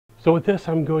So with this,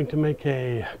 I'm going to make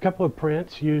a couple of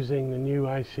prints using the new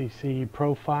ICC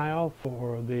Profile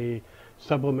for the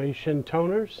Sublimation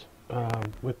Toners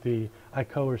with the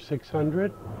iColor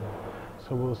 600.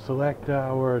 So we'll select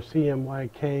our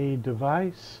CMYK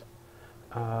device.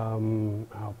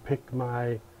 I'll pick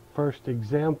my first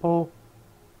example.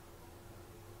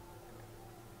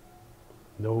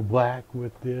 No black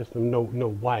with this, no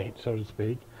white, so to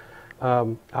speak.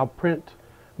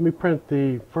 Let me print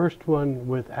the first one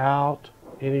without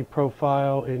any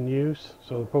profile in use.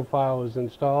 So the profile is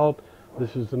installed.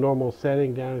 This is the normal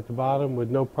setting down at the bottom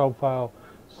with no profile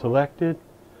selected.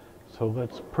 So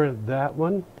let's print that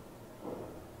one.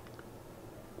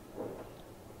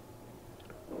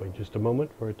 Wait just a moment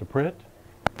for it to print.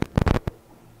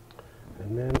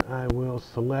 And then I will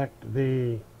select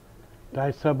the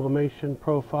dye sublimation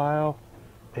profile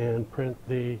and print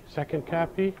the second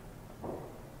copy.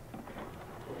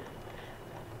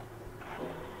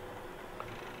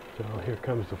 So here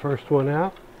comes the first one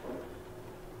out.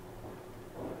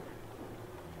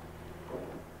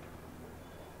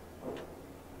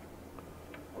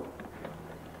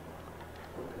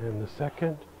 And the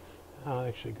second, I'll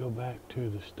actually go back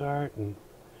to the start and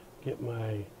get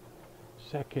my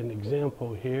second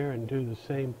example here and do the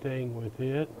same thing with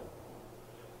it.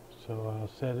 So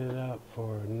I'll set it up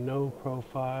for no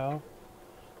profile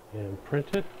and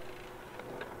print it.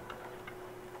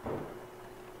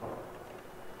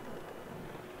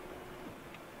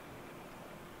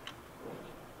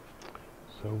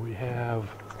 So we have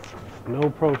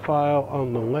no profile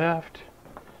on the left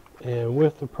and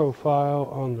with the profile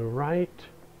on the right.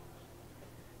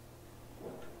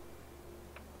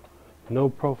 No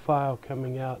profile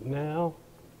coming out now,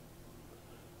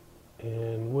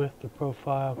 and with the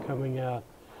profile coming out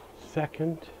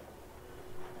second.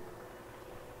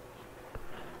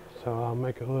 So I'll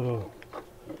make a little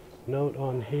note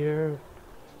on here.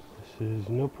 This is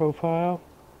no profile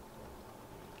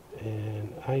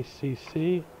and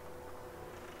ICC.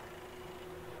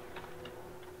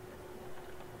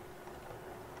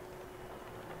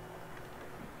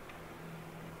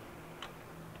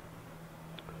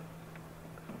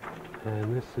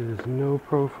 And this is no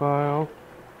profile.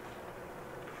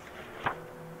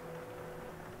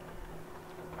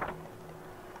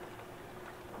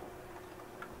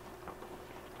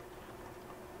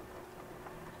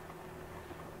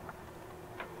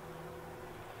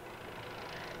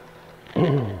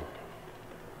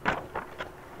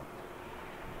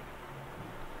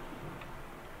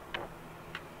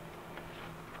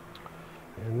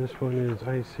 And this one is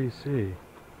ICC.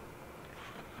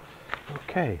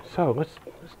 Okay, so let's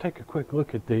take a quick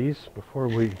look at these before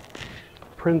we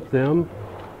print them.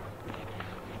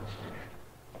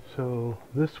 So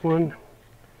this one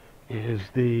is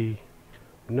the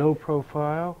no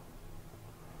profile.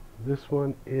 This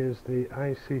one is the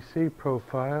ICC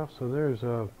profile. So there's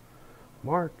a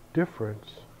marked difference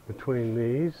between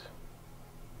these.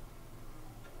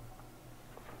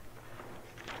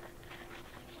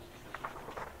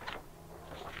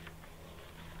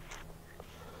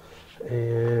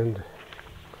 And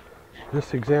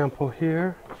this example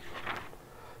here,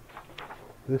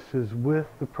 this is with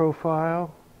the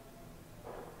profile,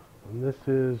 and this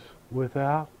is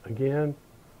without. Again,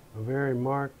 a very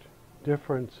marked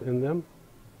difference in them.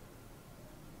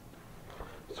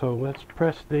 So let's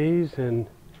press these and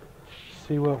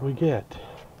see what we get.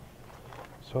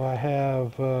 So I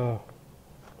have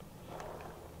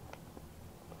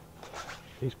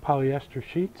these polyester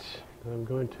sheets that I'm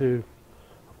going to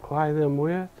apply them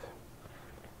with.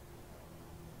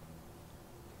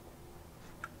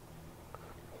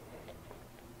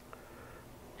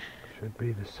 Should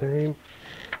be the same.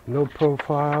 No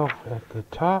profile at the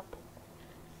top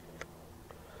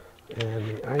and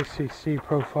the ICC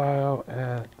profile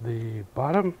at the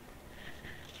bottom.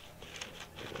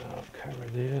 And I'll cover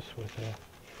this with a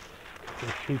couple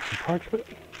of sheets of parchment.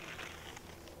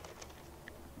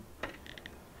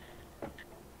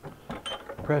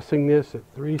 Pressing this at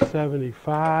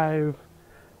 375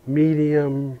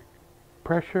 medium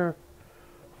pressure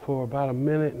for about 1.5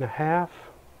 minutes.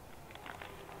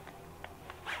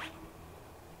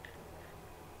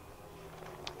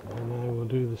 And I will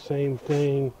do the same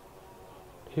thing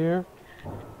here.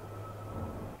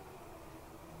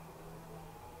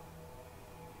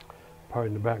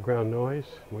 Pardon the background noise.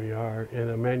 We are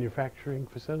in a manufacturing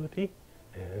facility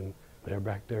and they're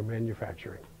back there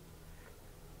manufacturing.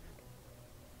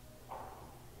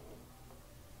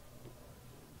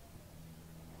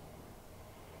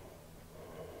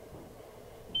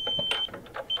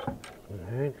 All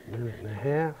right, 1.5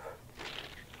 minutes.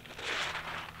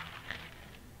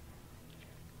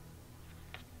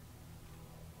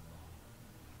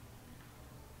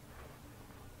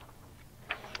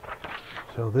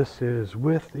 So this is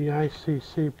with the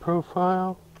ICC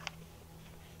Profile.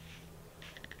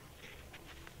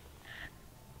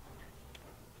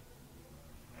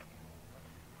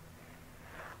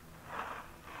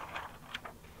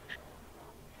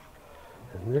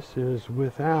 And this is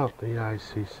without the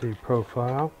ICC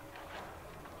Profile.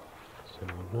 So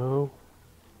no,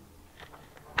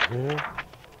 there.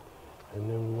 And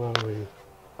then while we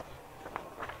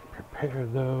prepare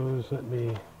those, let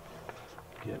me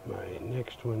get my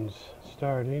next ones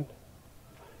starting.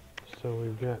 So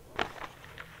we've got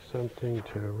something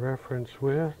to reference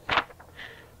with.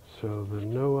 So the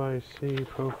no IC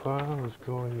profile is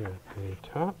going at the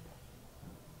top.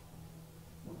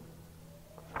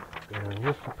 And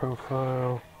with the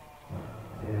profile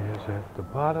is at the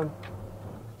bottom.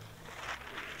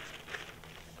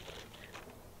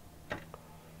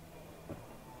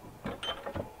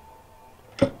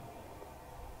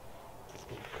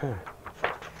 Okay.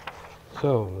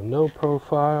 So the no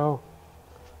profile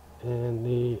and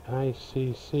the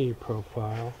ICC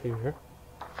profile here.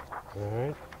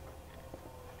 Alright.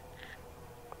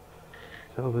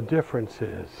 So the difference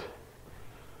is,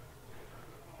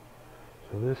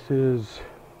 so this is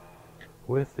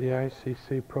with the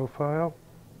ICC profile,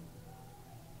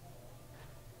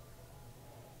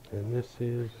 and this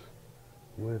is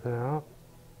without.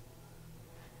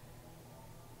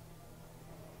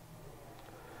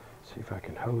 See if I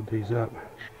can hold these up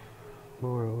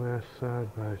more or less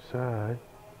side by side.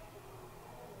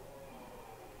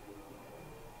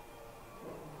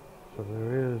 So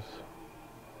there is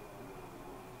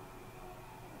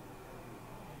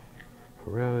a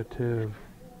relative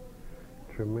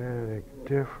dramatic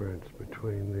difference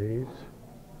between these.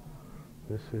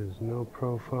 This is no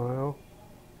profile.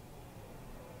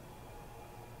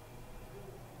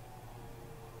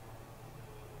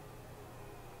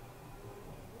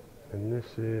 And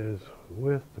this is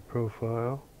with the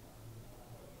profile.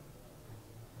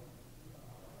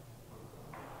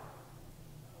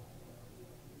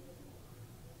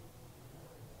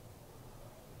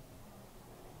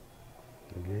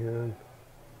 Again,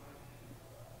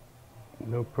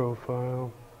 no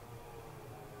profile.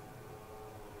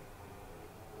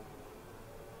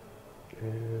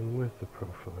 And with the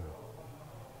profile.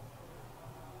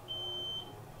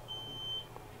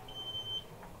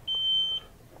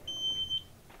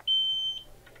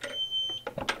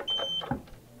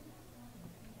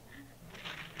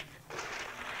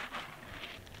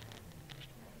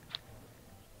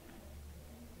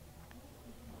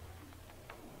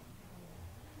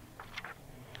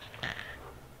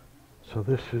 So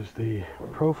this is the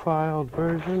profiled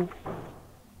version.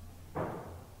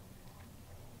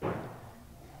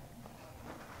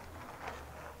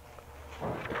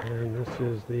 And this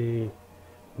is the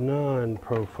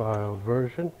non-profiled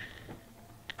version.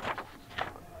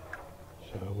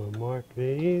 So we'll mark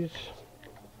these.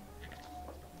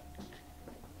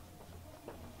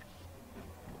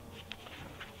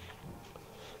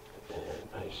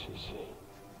 And ICC.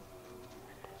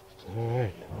 All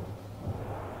right.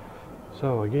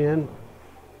 So again,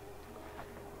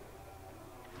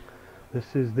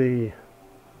 this is the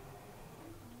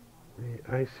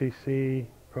ICC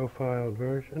profiled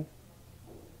version,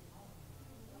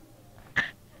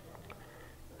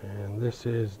 and this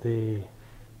is the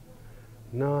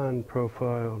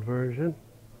non-profiled version.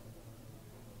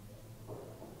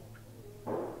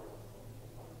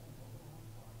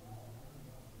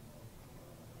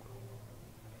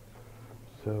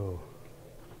 So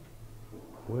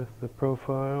with the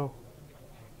profile,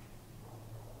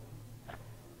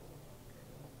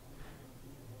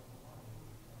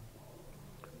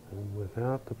 and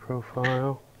without the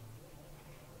profile,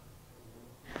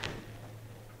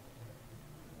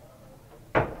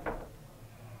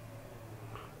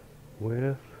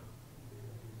 with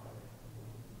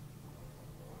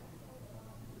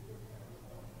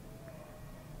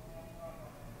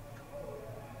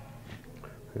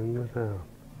and without.